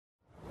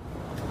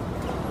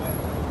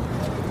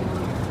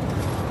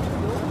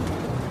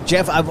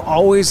Jeff, I've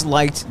always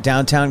liked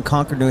downtown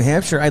Concord, New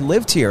Hampshire. I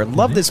lived here. I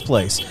love this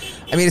place.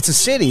 I mean, it's a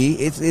city.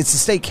 It's the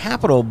state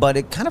capital, but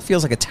it kind of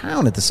feels like a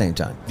town at the same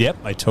time. Yep,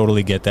 I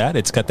totally get that.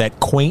 It's got that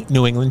quaint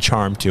New England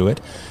charm to it.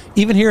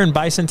 Even here in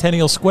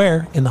Bicentennial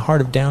Square in the heart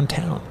of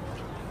downtown.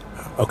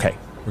 Okay,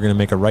 we're going to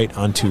make a right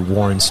onto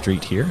Warren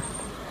Street here.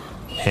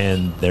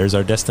 And there's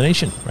our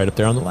destination right up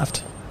there on the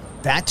left.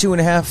 That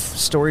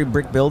 2.5-story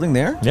brick building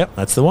there? Yep,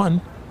 that's the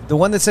one. The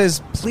one that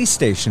says police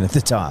station at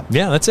the top.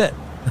 Yeah, that's it.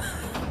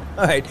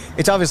 All right.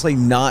 It's obviously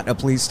not a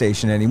police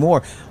station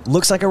anymore.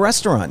 Looks like a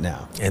restaurant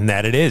now. And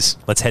that it is.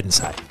 Let's head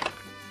inside.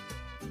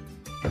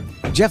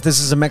 Jeff, this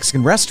is a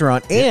Mexican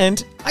restaurant,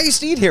 and I used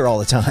to eat here all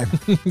the time.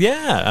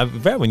 Yeah, I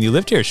bet when you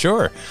lived here,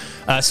 sure.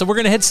 So we're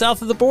going to head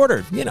south of the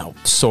border,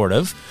 sort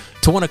of,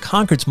 to one of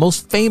Concord's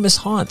most famous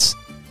haunts,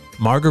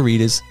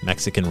 Margarita's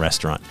Mexican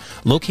Restaurant,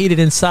 located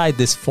inside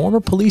this former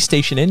police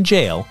station and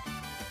jail,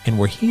 and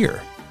we're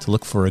here to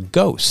look for a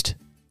ghost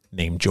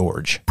named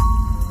George.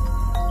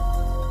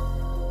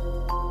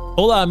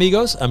 Hola,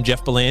 amigos. I'm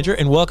Jeff Belanger,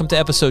 and welcome to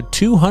episode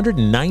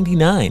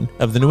 299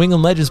 of the New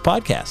England Legends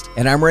podcast.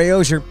 And I'm Ray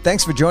Osier.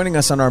 Thanks for joining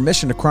us on our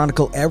mission to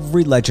chronicle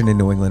every legend in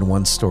New England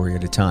one story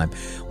at a time.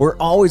 We're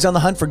always on the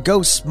hunt for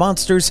ghosts,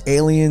 monsters,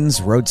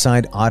 aliens,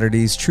 roadside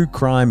oddities, true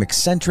crime,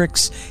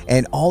 eccentrics,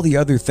 and all the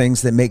other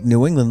things that make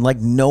New England like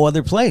no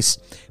other place.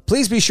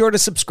 Please be sure to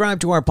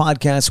subscribe to our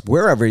podcast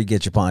wherever you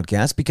get your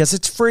podcasts because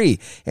it's free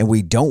and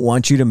we don't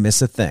want you to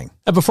miss a thing.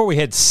 And before we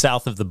head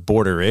south of the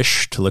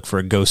border-ish to look for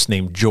a ghost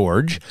named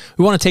George,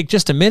 we want to take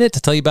just a minute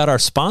to tell you about our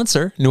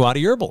sponsor,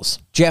 Nuati Herbals.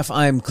 Jeff,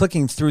 I'm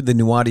clicking through the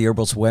Nuati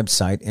Herbals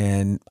website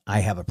and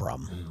I have a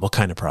problem. What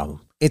kind of problem?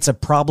 It's a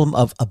problem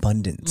of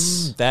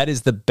abundance. That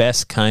is the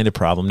best kind of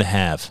problem to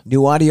have.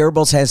 Nuati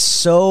Herbals has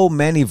so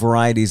many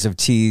varieties of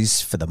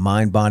teas for the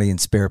mind, body, and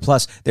spirit.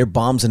 Plus, their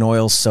balms and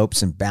oils,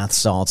 soaps, and bath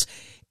salts.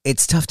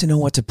 It's tough to know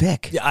what to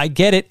pick. Yeah, I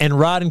get it, and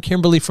Rod and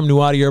Kimberly from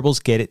Nuati Herbals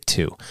get it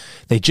too.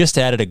 They just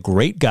added a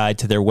great guide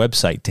to their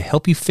website to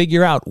help you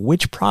figure out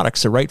which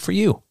products are right for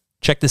you.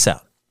 Check this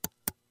out.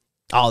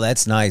 Oh,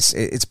 that's nice.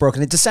 It's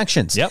broken into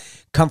sections. Yep.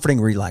 Comforting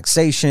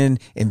relaxation,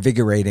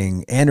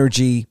 invigorating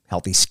energy,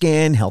 healthy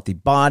skin, healthy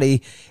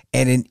body.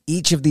 And in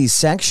each of these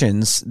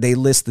sections, they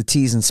list the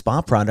teas and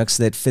spa products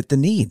that fit the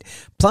need.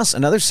 Plus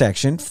another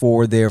section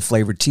for their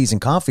flavored teas and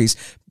coffees,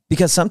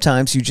 because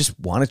sometimes you just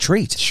want a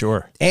treat.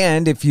 Sure.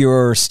 And if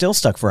you're still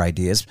stuck for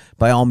ideas,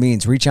 by all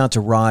means, reach out to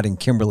Rod and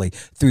Kimberly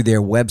through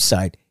their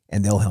website,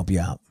 and they'll help you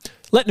out.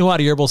 Let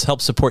Nuati Herbals help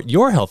support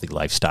your healthy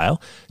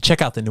lifestyle.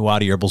 Check out the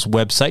Nuati Herbals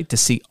website to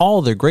see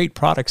all their great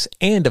products.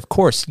 And, of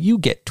course, you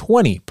get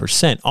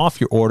 20%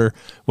 off your order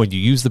when you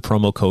use the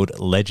promo code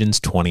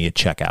LEGENDS20 at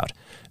checkout.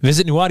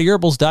 Visit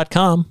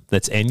NuatiHerbals.com.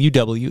 That's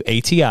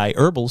Nuati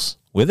Herbals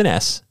with an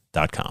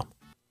S.com.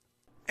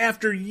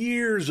 After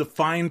years of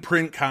fine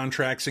print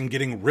contracts and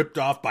getting ripped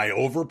off by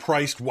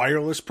overpriced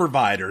wireless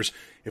providers,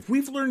 if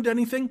we've learned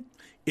anything,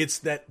 it's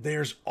that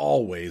there's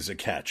always a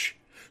catch.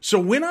 So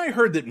when I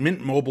heard that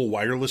Mint Mobile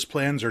wireless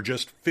plans are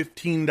just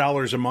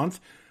 $15 a month,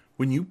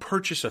 when you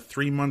purchase a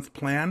 3-month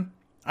plan,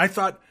 I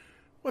thought,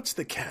 what's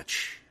the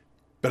catch?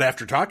 But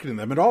after talking to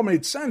them, it all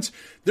made sense.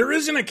 There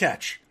isn't a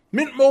catch.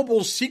 Mint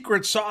Mobile's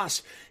secret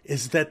sauce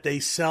is that they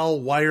sell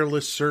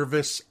wireless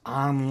service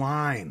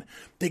online.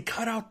 They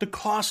cut out the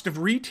cost of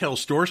retail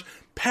stores,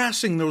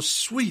 passing those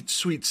sweet,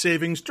 sweet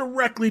savings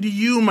directly to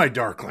you, my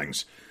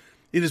darklings.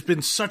 It has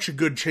been such a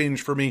good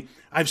change for me.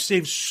 I've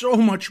saved so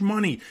much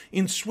money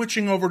in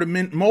switching over to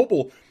Mint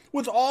Mobile.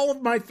 With all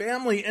of my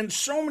family and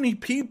so many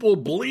people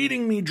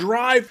bleeding me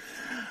dry,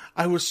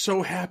 I was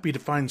so happy to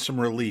find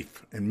some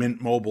relief, and Mint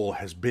Mobile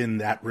has been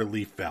that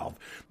relief valve.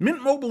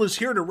 Mint Mobile is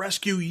here to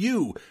rescue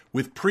you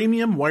with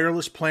premium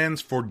wireless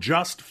plans for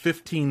just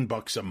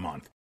 $15 a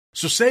month.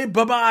 So say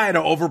bye-bye to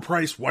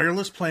overpriced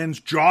wireless plans,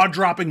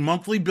 jaw-dropping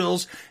monthly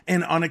bills,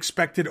 and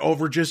unexpected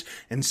overages,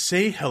 and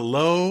say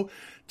hello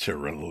to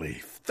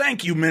relief.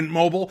 Thank you, Mint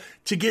Mobile.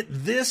 To get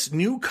this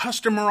new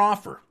customer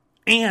offer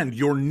and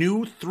your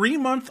new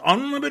 3-month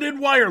unlimited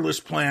wireless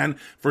plan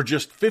for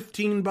just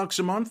 $15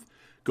 a month,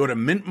 go to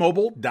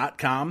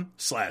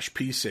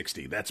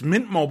mintmobile.com/P60. That's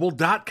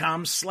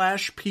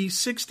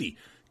mintmobile.com/P60.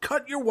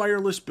 Cut your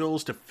wireless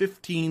bills to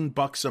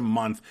 $15 a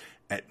month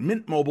at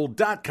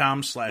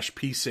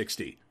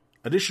mintmobile.com/P60.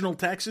 Additional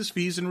taxes,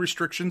 fees, and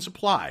restrictions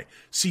apply.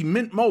 See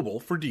Mint Mobile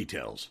for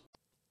details.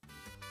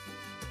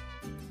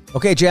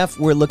 Okay, Jeff,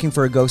 we're looking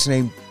for a ghost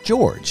named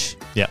George.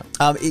 Yeah.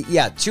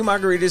 2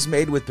 margaritas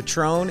made with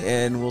Patron,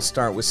 and we'll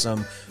start with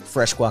some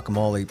fresh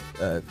guacamole.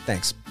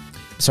 Thanks.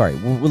 Sorry,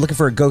 we're looking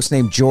for a ghost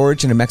named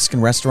George in a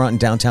Mexican restaurant in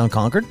downtown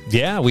Concord?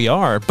 Yeah, we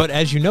are. But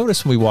as you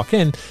notice when we walk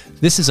in,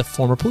 this is a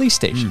former police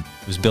station.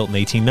 It was built in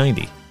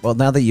 1890. Well,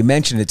 now that you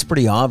mention it, it's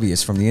pretty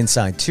obvious from the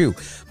inside, too.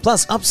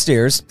 Plus,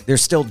 upstairs,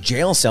 there's still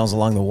jail cells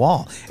along the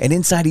wall, and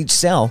inside each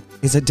cell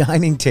is a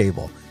dining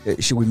table.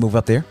 Should we move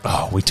up there?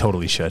 Oh, we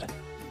totally should.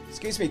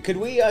 Excuse me, could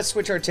we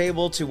switch our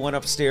table to one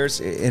upstairs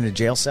in a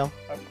jail cell?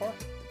 Of course.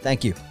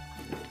 Thank you.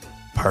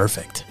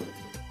 Perfect.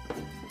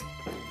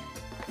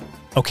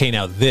 Okay,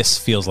 now this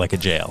feels like a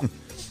jail.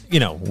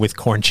 with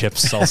corn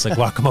chips, salsa,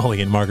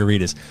 guacamole, and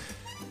margaritas.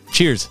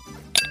 Cheers.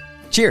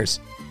 Cheers.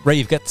 Ray,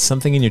 you've got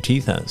something in your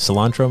teeth?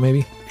 Cilantro,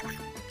 maybe?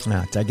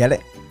 Did I get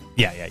it?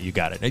 Yeah, you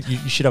got it. You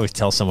should always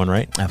tell someone,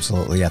 right?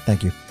 Absolutely. Yeah,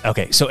 thank you.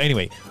 Okay, so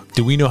anyway,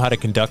 do we know how to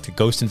conduct a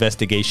ghost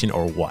investigation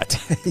or what?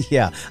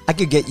 Yeah, I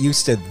could get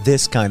used to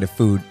this kind of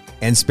food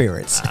and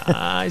spirits.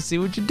 I see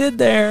what you did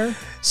there.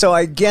 So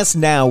I guess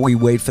now we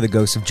wait for the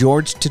ghost of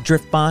George to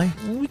drift by?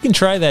 We can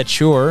try that,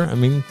 sure.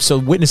 So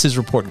witnesses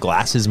report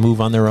glasses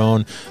move on their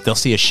own. They'll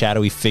see a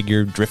shadowy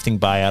figure drifting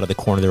by out of the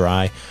corner of their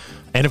eye.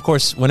 And of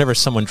course, whenever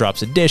someone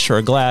drops a dish or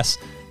a glass,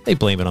 they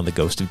blame it on the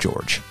ghost of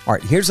George. All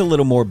right, here's a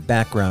little more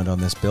background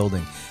on this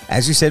building.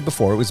 As you said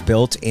before, it was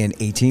built in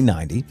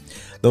 1890.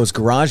 Those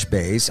garage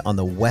bays on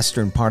the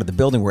western part of the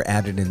building were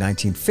added in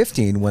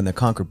 1915 when the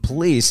Concord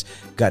Police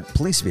got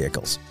police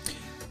vehicles.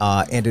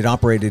 And it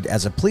operated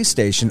as a police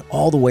station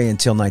all the way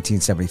until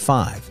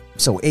 1975.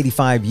 So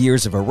 85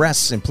 years of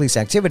arrests and police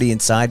activity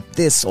inside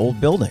this old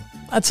building.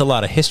 That's a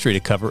lot of history to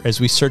cover as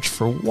we search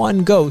for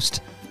one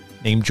ghost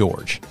named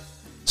George.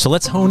 So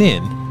let's hone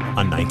in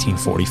on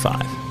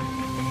 1945.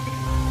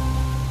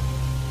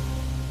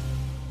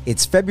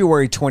 It's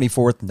February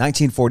 24th,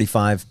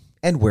 1945,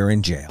 and we're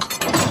in jail.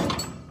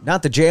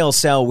 Not the jail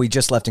cell we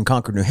just left in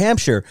Concord, New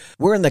Hampshire.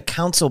 We're in the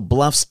Council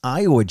Bluffs,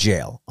 Iowa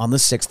jail on the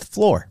 6th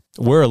floor.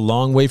 We're a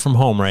long way from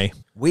home, Ray.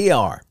 We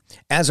are,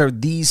 as are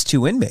these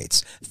two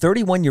inmates,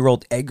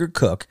 31-year-old Edgar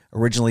Cook,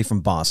 originally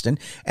from Boston,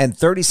 and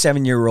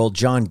 37-year-old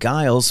John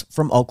Giles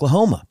from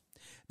Oklahoma.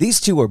 These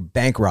two are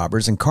bank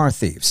robbers and car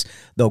thieves,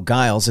 though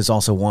Giles is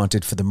also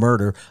wanted for the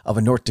murder of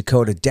a North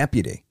Dakota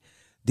deputy.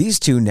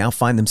 These two now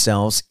find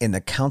themselves in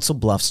the Council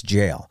Bluffs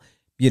jail.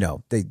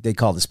 They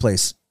call this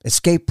place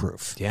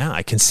escape-proof. Yeah,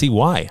 I can see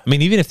why.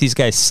 Even if these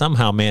guys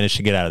somehow manage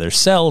to get out of their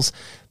cells,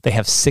 they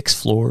have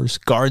 6 floors,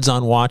 guards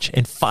on watch,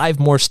 and 5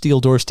 more steel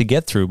doors to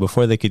get through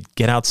before they could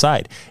get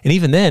outside. And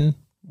even then,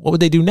 what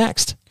would they do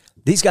next?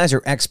 These guys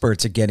are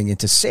experts at getting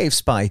into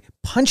safes by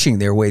punching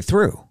their way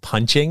through.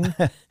 Punching?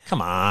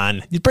 Come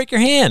on, you'd break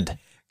your hand.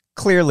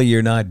 Clearly,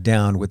 you're not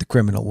down with the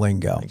criminal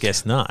lingo. I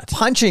guess not.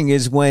 Punching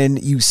is when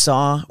you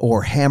saw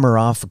or hammer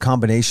off a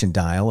combination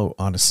dial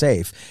on a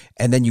safe,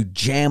 and then you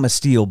jam a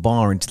steel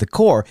bar into the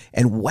core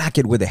and whack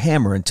it with a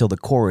hammer until the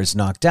core is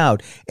knocked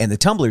out and the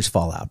tumblers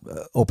fall out,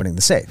 opening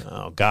the safe.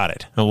 Oh, got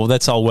it. Oh, well,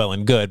 that's all well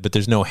and good, but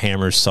there's no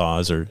hammers,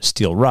 saws, or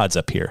steel rods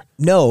up here.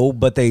 No,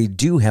 but they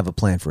do have a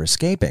plan for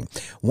escaping.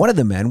 One of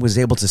the men was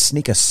able to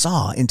sneak a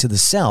saw into the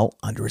cell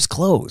under his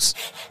clothes.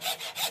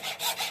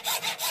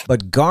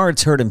 But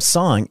guards heard him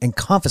sawing and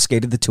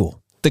confiscated the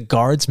tool. The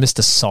guards missed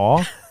a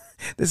saw?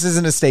 This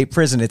isn't a state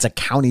prison, it's a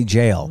county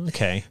jail.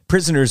 Okay.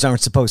 Prisoners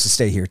aren't supposed to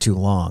stay here too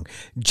long,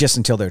 just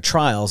until their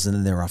trials, and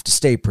then they're off to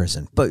state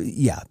prison. But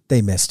yeah,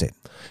 they missed it.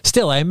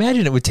 Still, I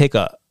imagine it would take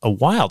a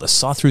while to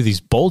saw through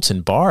these bolts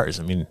and bars.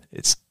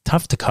 It's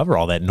tough to cover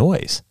all that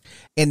noise.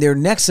 In their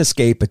next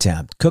escape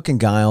attempt, Cook and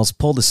Giles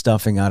pulled the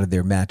stuffing out of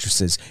their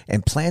mattresses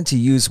and planned to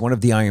use one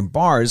of the iron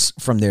bars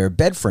from their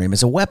bed frame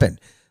as a weapon.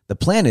 The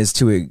plan is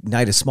to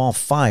ignite a small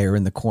fire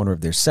in the corner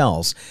of their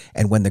cells,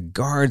 and when the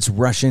guards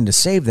rush in to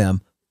save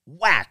them,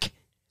 whack!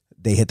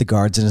 They hit the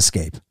guards and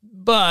escape.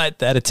 But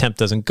that attempt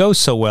doesn't go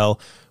so well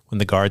when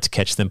the guards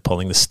catch them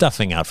pulling the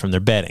stuffing out from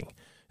their bedding,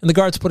 and the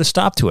guards put a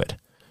stop to it.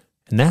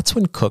 And that's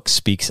when Cook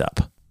speaks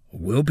up.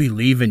 We'll be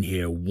leaving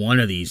here one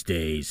of these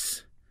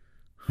days.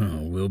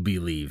 We'll be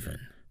leaving.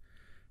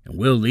 And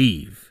we'll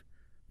leave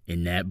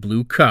in that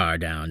blue car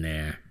down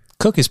there.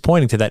 Cook is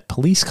pointing to that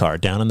police car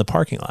down in the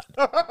parking lot.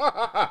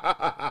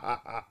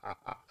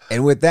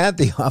 And with that,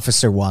 the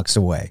officer walks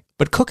away.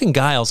 But Cook and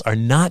Giles are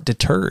not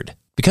deterred.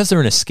 Because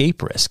they're an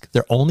escape risk,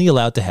 they're only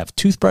allowed to have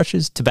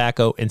toothbrushes,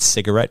 tobacco, and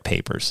cigarette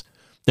papers.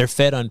 They're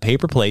fed on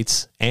paper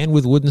plates and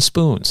with wooden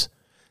spoons.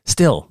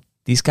 Still,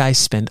 these guys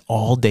spend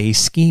all day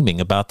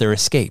scheming about their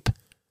escape.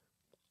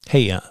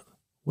 Hey,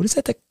 what is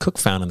that Cook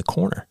found in the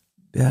corner?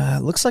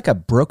 Looks like a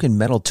broken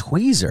metal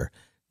tweezer.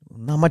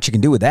 Not much you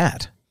can do with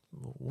that.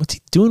 What's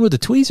he doing with the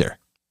tweezer?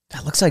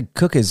 That looks like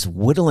Cook is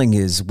whittling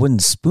his wooden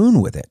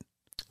spoon with it.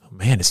 Oh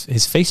man,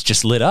 his face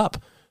just lit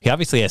up. He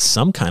obviously has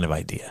some kind of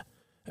idea.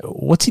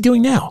 What's he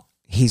doing now?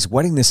 He's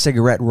wetting the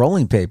cigarette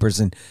rolling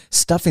papers and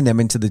stuffing them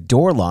into the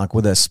door lock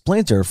with a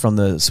splinter from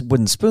the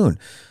wooden spoon.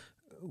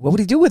 What would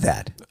he do with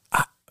that?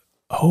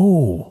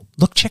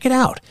 Look, check it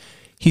out.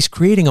 He's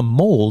creating a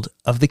mold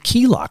of the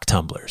key lock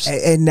tumblers.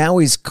 And now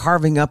he's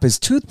carving up his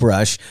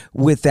toothbrush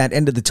with that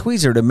end of the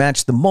tweezer to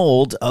match the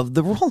mold of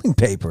the rolling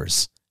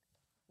papers.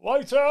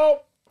 Lights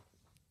out!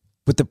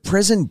 With the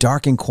prison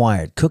dark and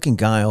quiet, Cook and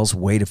Giles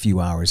wait a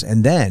few hours,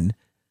 and then...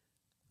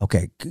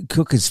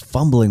 Cook is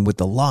fumbling with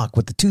the lock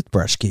with the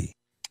toothbrush key.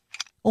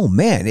 Oh,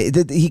 man,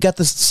 he got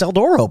the cell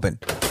door open.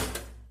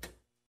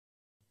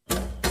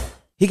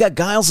 He got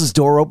Giles'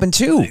 door open,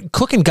 too.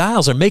 Cook and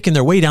Giles are making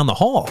their way down the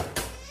hall.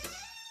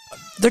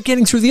 They're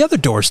getting through the other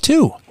doors,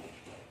 too.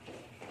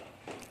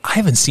 I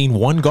haven't seen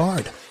one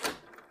guard.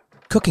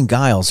 Cook and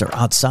Giles are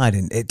outside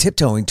and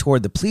tiptoeing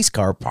toward the police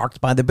car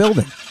parked by the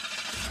building.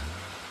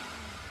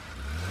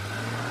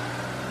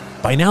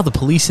 By now, the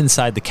police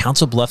inside the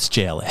Council Bluffs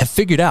jail have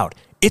figured out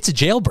it's a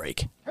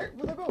jailbreak.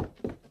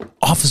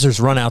 Officers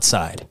run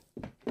outside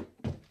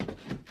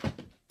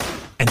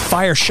and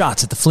fire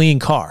shots at the fleeing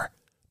car,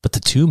 but the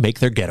two make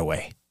their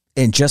getaway.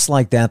 And just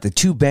like that, the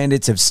two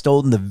bandits have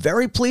stolen the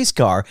very police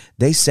car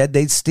they said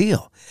they'd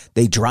steal.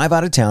 They drive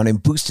out of town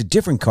and boost a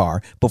different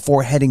car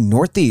before heading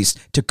northeast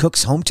to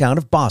Cook's hometown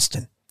of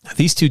Boston. Now,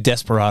 these two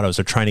desperados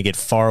are trying to get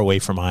far away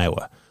from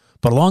Iowa,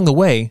 but along the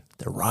way,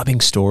 they're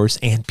robbing stores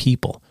and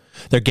people.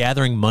 They're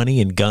gathering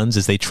money and guns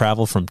as they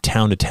travel from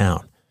town to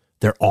town.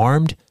 They're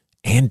armed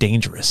and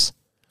dangerous.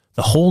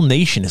 The whole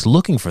nation is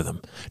looking for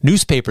them.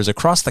 Newspapers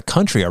across the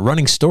country are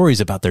running stories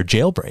about their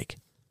jailbreak.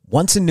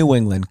 Once in New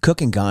England,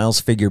 Cook and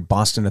Giles figured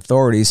Boston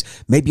authorities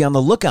may be on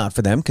the lookout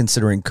for them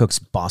considering Cook's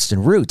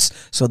Boston roots,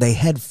 so they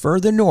head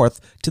further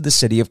north to the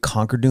city of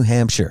Concord, New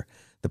Hampshire.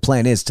 The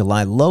plan is to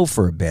lie low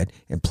for a bit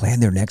and plan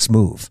their next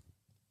move.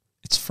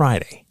 It's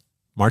Friday,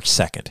 March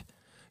 2nd.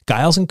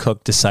 Giles and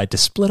Cook decide to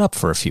split up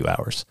for a few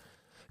hours.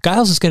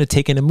 Giles is going to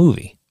take in a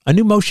movie, a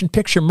new motion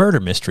picture murder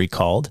mystery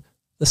called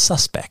The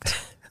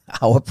Suspect.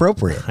 How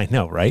appropriate. I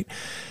know, right?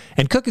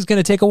 And Cook is going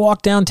to take a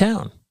walk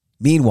downtown.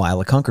 Meanwhile,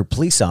 a Concord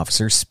police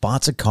officer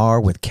spots a car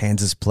with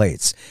Kansas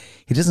plates.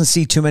 He doesn't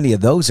see too many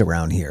of those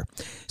around here,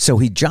 so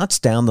he jots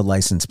down the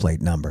license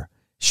plate number.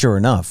 Sure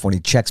enough, when he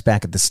checks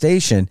back at the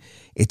station,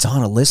 it's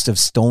on a list of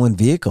stolen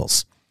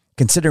vehicles.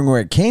 Considering where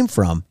it came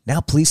from,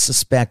 now police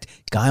suspect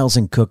Giles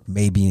and Cook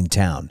may be in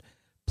town.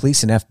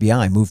 Police and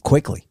FBI move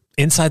quickly.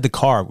 Inside the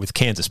car with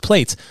Kansas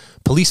plates,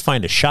 police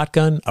find a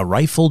shotgun, a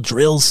rifle,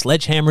 drills,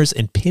 sledgehammers,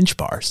 and pinch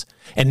bars.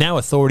 And now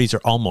authorities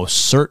are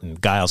almost certain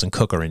Giles and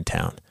Cook are in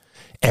town.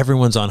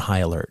 Everyone's on high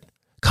alert.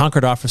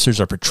 Concord officers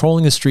are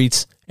patrolling the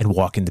streets and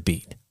walking the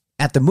beat.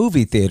 At the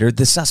movie theater,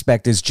 the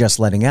suspect is just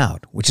letting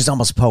out, which is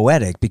almost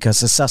poetic because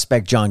the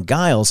suspect, John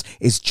Giles,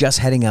 is just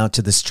heading out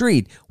to the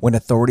street when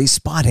authorities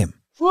spot him.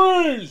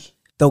 Freeze!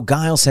 Though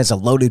Giles has a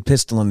loaded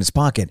pistol in his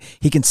pocket,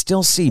 he can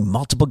still see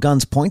multiple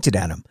guns pointed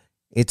at him.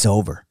 It's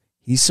over.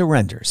 He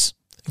surrenders.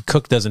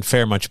 Cook doesn't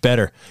fare much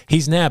better.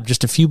 He's nabbed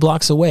just a few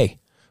blocks away.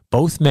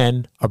 Both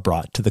men are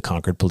brought to the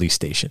Concord police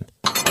station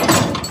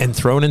and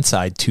thrown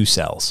inside 2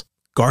 cells.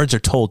 Guards are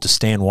told to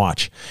stand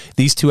watch.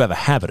 These two have a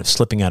habit of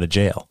slipping out of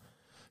jail.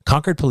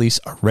 Concord police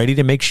are ready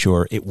to make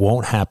sure it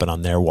won't happen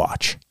on their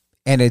watch.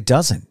 And it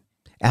doesn't.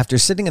 After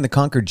sitting in the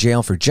Concord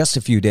jail for just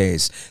a few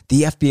days,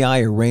 the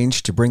FBI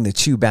arranged to bring the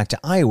two back to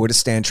Iowa to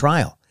stand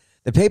trial.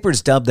 The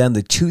papers dubbed them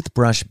the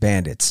Toothbrush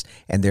Bandits,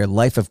 and their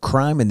life of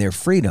crime and their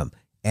freedom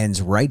ends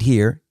right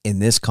here in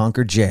this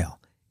Concord jail.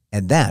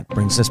 And that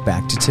brings us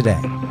back to today.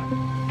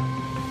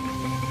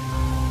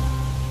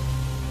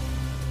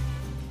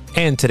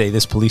 And today,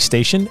 this police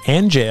station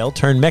and jail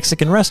turned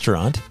Mexican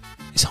restaurant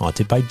is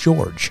haunted by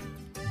George.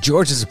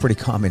 George is a pretty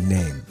common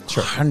name.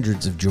 Sure.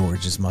 Hundreds of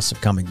Georges must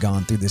have come and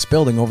gone through this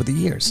building over the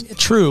years.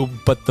 True,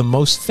 but the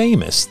most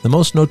famous, the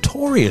most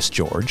notorious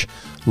George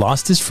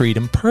lost his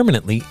freedom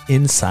permanently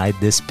inside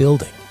this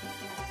building.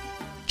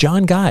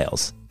 John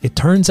Giles, it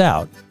turns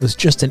out, was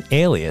just an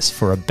alias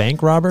for a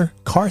bank robber,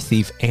 car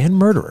thief, and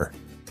murderer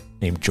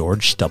named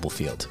George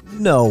Stubblefield.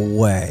 No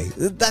way.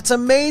 That's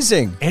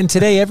amazing. And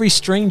today, every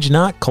strange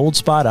knock, cold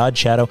spot, odd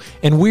shadow,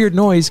 and weird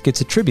noise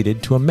gets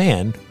attributed to a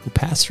man who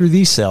passed through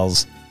these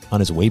cells on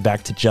his way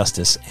back to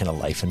justice and a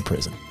life in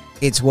prison.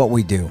 It's what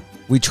we do.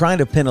 We try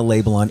to pin a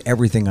label on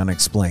everything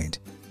unexplained,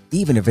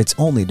 even if it's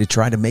only to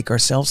try to make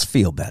ourselves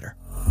feel better.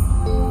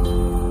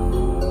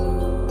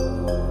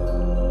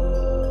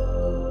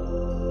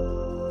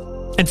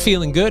 And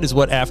feeling good is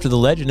what After the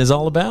Legend is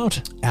all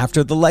about.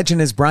 After the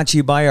Legend is brought to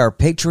you by our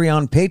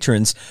Patreon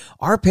patrons.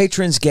 Our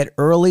patrons get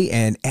early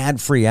and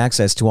ad-free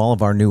access to all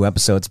of our new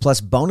episodes,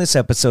 plus bonus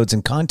episodes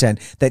and content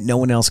that no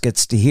one else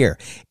gets to hear.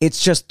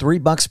 It's just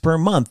 $3 per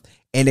month,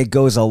 and it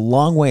goes a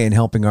long way in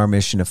helping our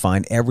mission to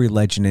find every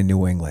legend in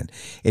New England.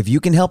 If you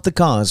can help the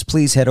cause,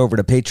 please head over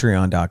to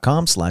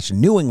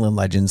patreon.com/New England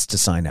Legends to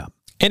sign up.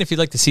 And if you'd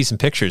like to see some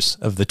pictures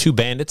of the two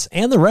bandits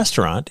and the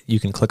restaurant, you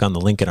can click on the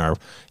link in our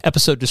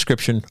episode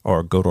description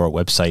or go to our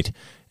website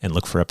and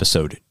look for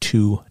episode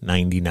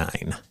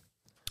 299.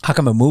 How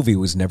come a movie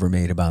was never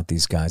made about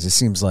these guys? It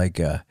seems like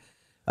a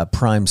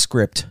prime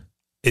script.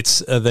 It's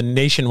the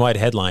nationwide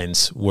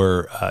headlines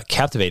were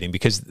captivating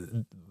because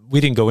we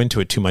didn't go into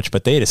it too much,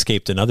 but they had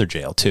escaped another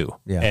jail too.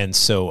 Yeah. And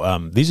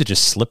so these are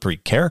just slippery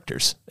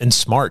characters and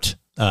smart.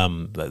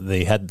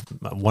 They had,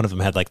 one of them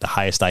had like the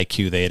highest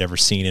IQ they had ever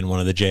seen in one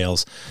of the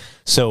jails.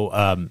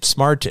 So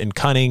smart and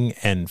cunning,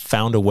 and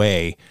found a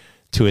way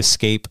to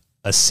escape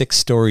a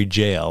 6-story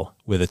jail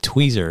with a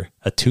tweezer,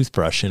 a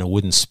toothbrush, and a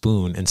wooden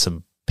spoon and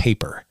some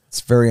paper.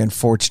 It's very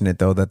unfortunate,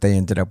 though, that they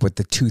ended up with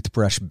the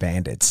Toothbrush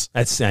Bandits.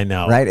 I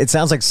know. Right? It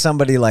sounds like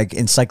somebody like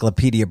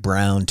Encyclopedia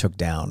Brown took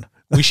down.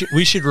 We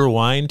should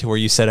rewind to where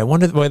you said, I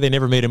wonder why they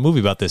never made a movie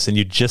about this, and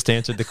you just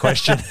answered the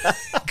question.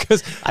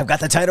 Because I've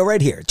got the title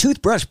right here,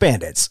 Toothbrush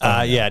Bandits.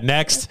 Yeah,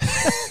 next.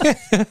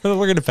 We're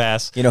going to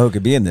pass. You know who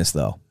could be in this,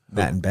 though?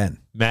 Matt and Ben.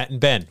 Matt and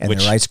Ben. And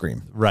their ice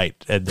cream. Right.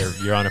 And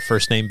you're on a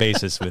first-name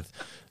basis with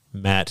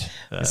Matt.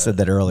 I said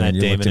that earlier, Matt and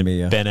you Damon looked at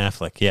me. and Ben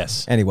Affleck.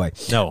 Yes. Anyway,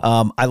 No.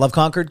 I love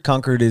Concord.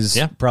 Concord is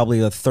probably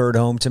a third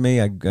home to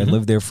me. I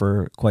lived there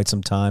for quite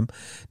some time,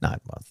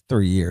 not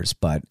 3 years,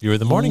 but You were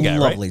the morning guy,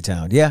 right? Lovely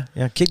town. Yeah.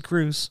 Kid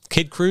Cruise.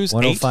 Kid Cruise.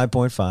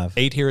 105.5.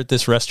 8 here at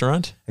this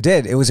restaurant. I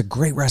did. It was a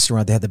great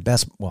restaurant. They had the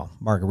best,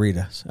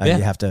 margaritas. Yeah.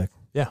 You have to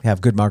Yeah.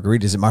 have good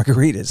margaritas at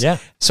Margaritas. Yeah.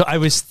 So I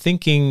was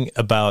thinking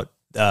about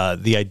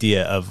the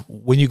idea of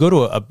when you go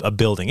to a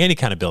building, any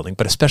kind of building,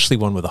 but especially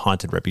one with a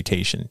haunted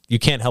reputation, you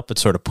can't help but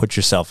sort of put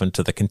yourself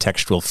into the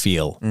contextual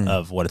feel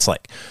of what it's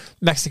like.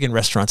 Mexican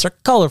restaurants are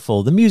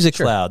colorful, the music's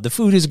loud, the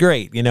food is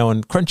great,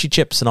 and crunchy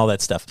chips and all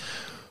that stuff.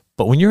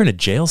 But when you're in a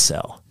jail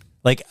cell,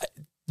 like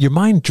your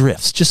mind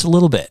drifts just a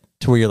little bit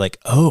to where you're like,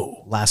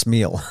 oh, Last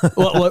meal.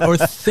 or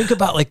think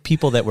about like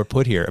people that were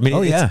put here. I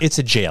mean, yeah. it's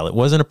a jail. It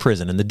wasn't a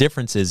prison. And the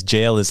difference is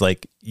jail is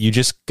like, you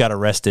just got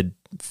arrested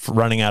for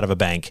running out of a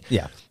bank.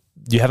 Yeah.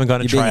 You haven't gone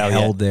to You're being trial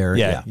held yet. there,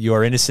 yeah. You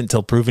are innocent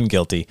till proven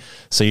guilty.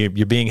 So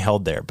you're being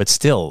held there. But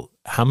still,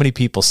 how many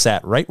people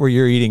sat right where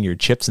you're eating your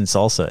chips and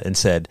salsa and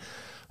said,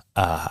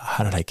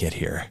 how did I get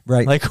here?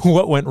 Right. Like,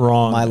 what went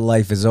wrong? My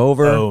life is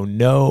over. Oh,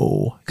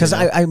 no. Because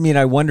I mean,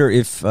 I wonder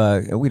if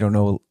we don't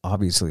know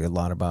obviously a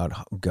lot about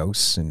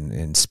ghosts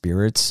and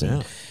spirits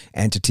and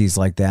entities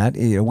like that.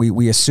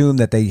 We assume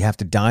that they have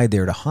to die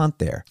there to haunt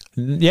there.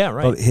 Yeah,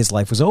 right. But his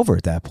life was over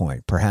at that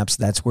point. Perhaps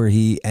that's where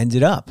he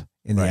ended up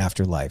in the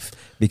afterlife,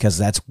 because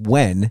that's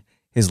when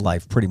his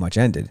life pretty much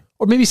ended.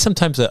 Or maybe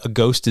sometimes a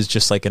ghost is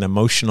just like an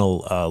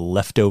emotional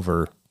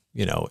leftover,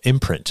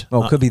 imprint.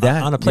 Oh, could be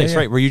that. On a place, Yeah.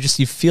 right, where you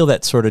feel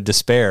that sort of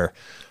despair.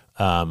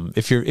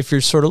 If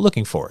you're sort of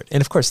looking for it. And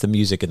of course the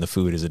music and the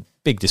food is a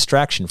big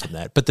distraction from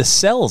that. But the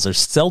cell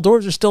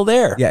doors are still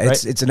there. Yeah,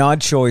 right? it's an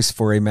odd choice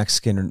for a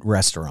Mexican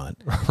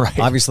restaurant. Right.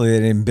 Obviously, they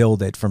didn't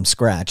build it from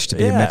scratch to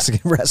be a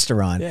Mexican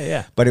restaurant.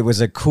 Yeah. But it was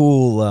a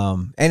cool,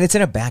 and it's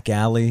in a back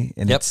alley,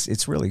 and Yep.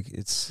 it's really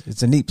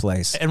it's a neat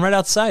place. And right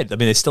outside, I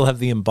mean, they still have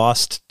the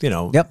embossed,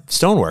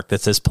 stonework that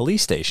says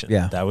police station.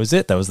 Yeah. That was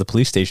it. That was the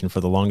police station for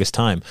the longest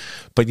time.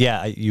 But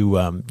yeah, you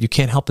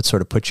can't help but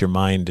sort of put your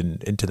mind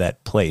into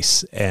that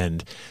place.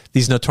 And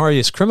these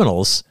notorious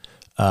criminals,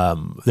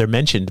 they're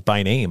mentioned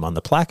by name on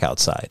the plaque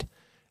outside.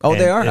 Oh,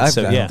 they are? And I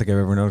so, don't think I've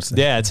ever noticed that.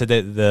 Yeah, it's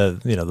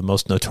the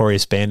most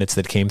notorious bandits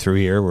that came through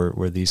here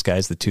were these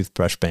guys, the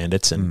Toothbrush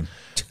Bandits, and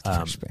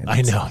Toothbrush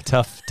Bandits. I know,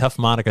 tough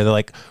moniker. They're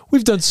like,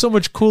 we've done so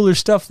much cooler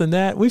stuff than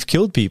that. We've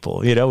killed people.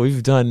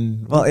 We've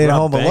done. Well, in robbed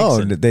Home banks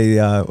Alone, and- they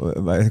I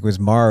think it was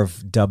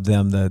Marv dubbed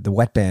them the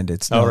Wet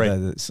Bandits. Oh, right.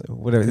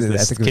 Whatever. The I think it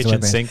was the kitchen Wet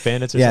Bandits. sink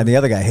bandits. Or Yeah, and something? the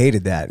other guy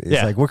hated that. It's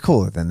Yeah. like, we're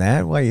cooler than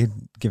that. Why are you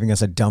giving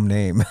us a dumb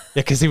name? Yeah,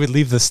 because he would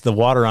leave the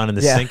water on in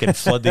the Yeah. sink and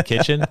flood the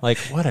kitchen. Like,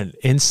 what an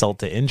insult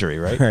to injury,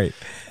 right? Right.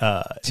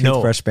 No,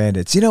 Toothbrush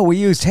Bandits. We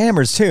used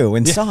hammers too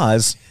and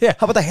saws. Yeah.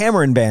 How about the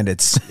hammering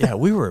bandits? yeah,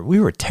 we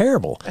were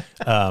terrible.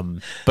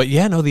 But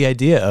yeah, no, the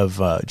idea of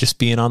just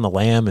being on the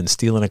lam and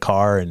stealing a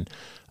car and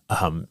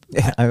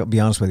I'll be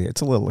honest with you,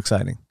 it's a little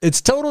exciting.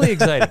 it's totally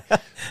exciting.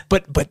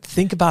 But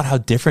think about how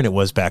different it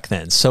was back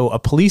then. So a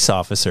police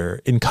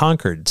officer in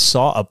Concord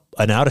saw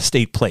an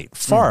out-of-state plate,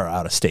 far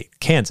out of state,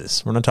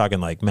 Kansas. We're not talking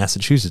like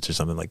Massachusetts or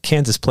something, like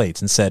Kansas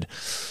plates, and said,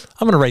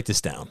 I'm going to write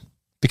this down.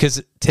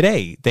 Because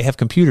today they have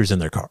computers in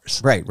their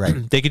cars. Right.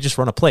 They could just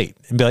run a plate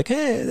and be like,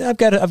 "Hey, I've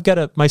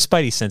got my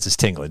Spidey sense is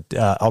tingling.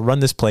 I'll run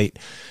this plate,"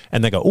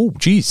 and they go, "Oh,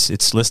 geez,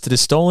 it's listed as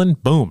stolen."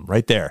 Boom,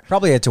 right there.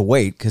 Probably had to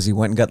wait because he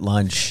went and got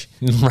lunch.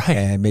 Right.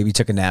 And maybe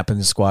took a nap in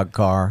the squad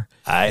car.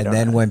 I don't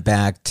then know. went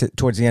back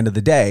towards the end of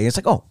the day. It's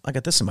like, oh, I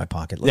got this in my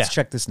pocket. Let's Yeah.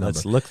 check this number.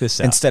 Let's look this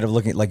up. Instead of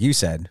looking, like you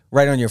said,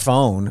 right on your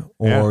phone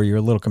or Yeah.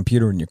 your little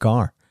computer in your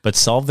car. But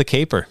solve the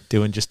caper,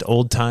 doing just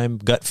old time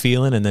gut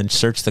feeling, and then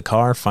search the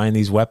car, find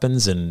these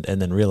weapons, and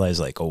then realize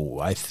like, oh,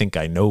 I think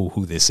I know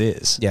who this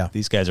is. Yeah.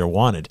 These guys are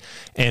wanted.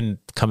 And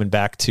coming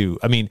back to,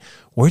 I mean,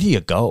 where do you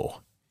go?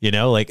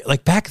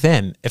 Like back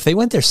then, if they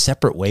went their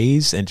separate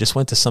ways and just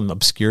went to some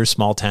obscure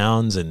small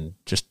towns and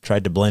just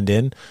tried to blend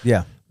in,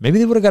 Yeah. maybe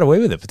they would have got away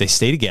with it, but they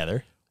stay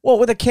together. Well,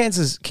 with the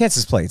Kansas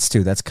plates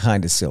too, that's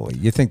kind of silly.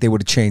 You think they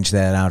would have changed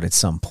that out at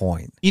some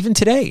point? Even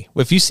today,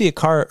 if you see a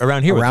car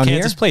around here Around with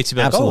Kansas here? plates, you'd be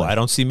like, Absolutely. oh, I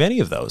don't see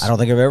many of those. I don't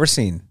think I've ever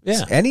seen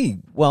Yeah. any.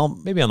 Well,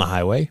 Maybe on the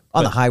highway.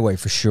 on but- the highway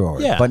for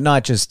sure. Yeah. But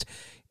not just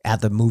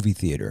at the movie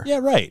theater. Yeah,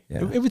 right.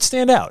 Yeah. It would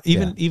stand out,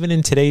 Yeah. even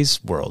in today's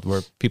world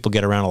where people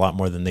get around a lot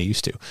more than they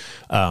used to.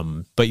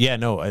 But yeah,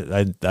 no,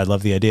 I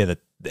love the idea that.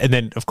 And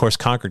then, of course,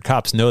 Concord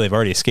cops know they've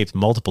already escaped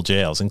multiple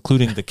jails,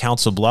 including the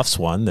Council Bluffs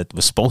one that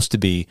was supposed to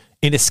be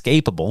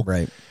inescapable.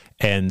 Right.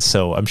 And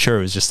so I'm sure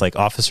it was just like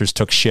officers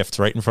took shifts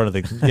right in front of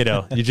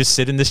the, you just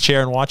sit in this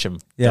chair and watch them.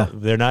 Yeah.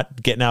 They're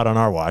not getting out on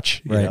our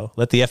watch. Right.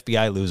 Let the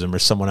FBI lose them or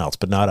someone else,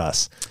 but not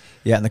us.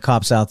 Yeah, and the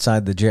cops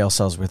outside the jail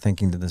cells were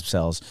thinking to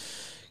themselves,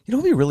 you know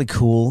what would be really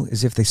cool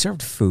is if they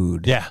served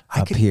food Yeah,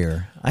 up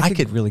here. I could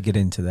could- really get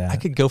into that. I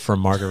could go for a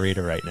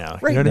margarita right now.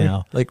 Right what I mean?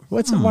 now. Like,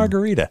 what's a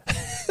margarita?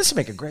 This would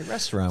make a great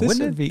restaurant, This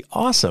wouldn't would it? be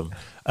awesome.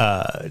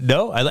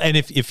 And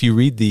if you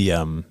read the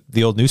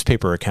old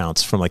newspaper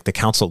accounts from like the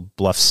Council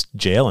Bluffs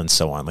jail and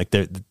so on, like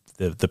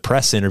the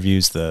press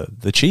interviews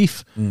the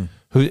chief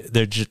who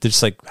they're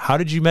just like, how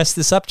did you mess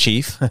this up,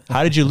 Chief?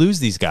 How did you lose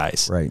these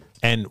guys? Right.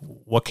 And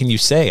what can you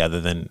say other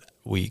than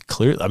you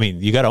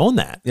got to own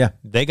that. Yeah.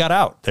 They got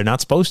out. They're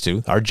not supposed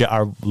to.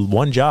 Our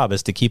one job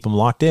is to keep them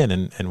locked in,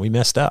 and we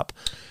messed up.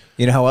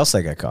 You know how else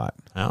they got caught?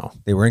 Oh.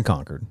 They were in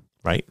Concord.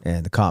 Right.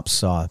 And the cops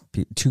saw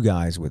two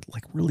guys with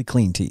like really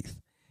clean teeth.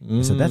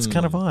 So that's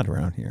kind of odd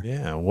around here.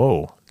 Yeah.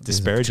 Whoa.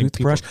 Disparaging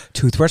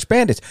Toothbrush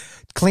bandits.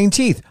 Clean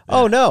teeth. Yeah.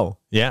 Oh, no.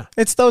 Yeah.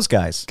 It's those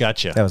guys.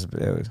 Gotcha. It was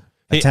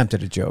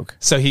attempted a joke.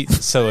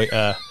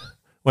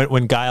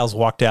 When Giles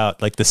walked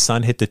out, like the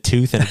sun hit the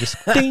tooth and it just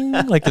ding,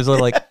 like there's a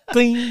little like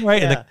ding,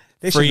 right? Yeah. And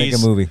they should make a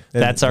movie.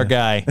 That's our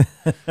guy.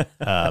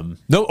 By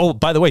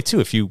the way, too,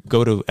 if you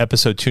go to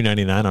episode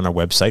 299 on our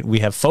website, we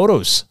have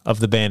photos of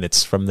the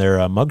bandits from their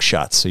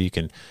mugshots, so you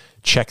can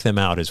check them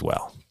out as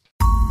well.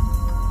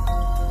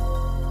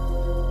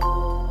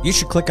 You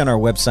should click on our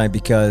website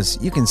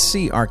because you can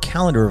see our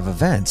calendar of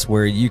events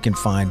where you can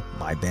find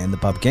my band, the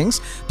Pub Kings,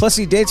 plus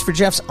see dates for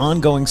Jeff's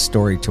ongoing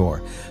story tour.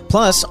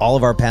 Plus, all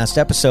of our past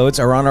episodes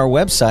are on our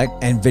website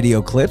and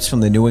video clips from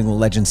the New England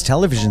Legends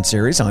television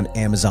series on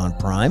Amazon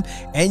Prime.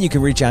 And you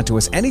can reach out to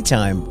us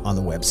anytime on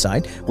the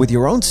website with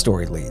your own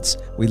story leads.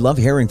 We love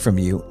hearing from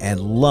you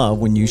and love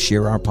when you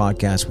share our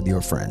podcast with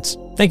your friends.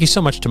 Thank you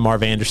so much to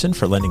Marv Anderson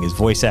for lending his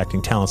voice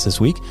acting talents this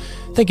week.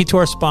 Thank you to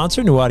our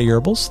sponsor, Nuati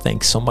Herbals.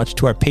 Thanks so much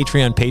to our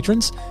Patreon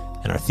patrons.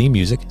 And our theme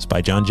music is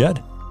by John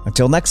Judd.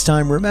 Until next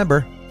time,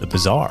 remember, the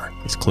bazaar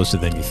is closer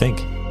than you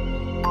think.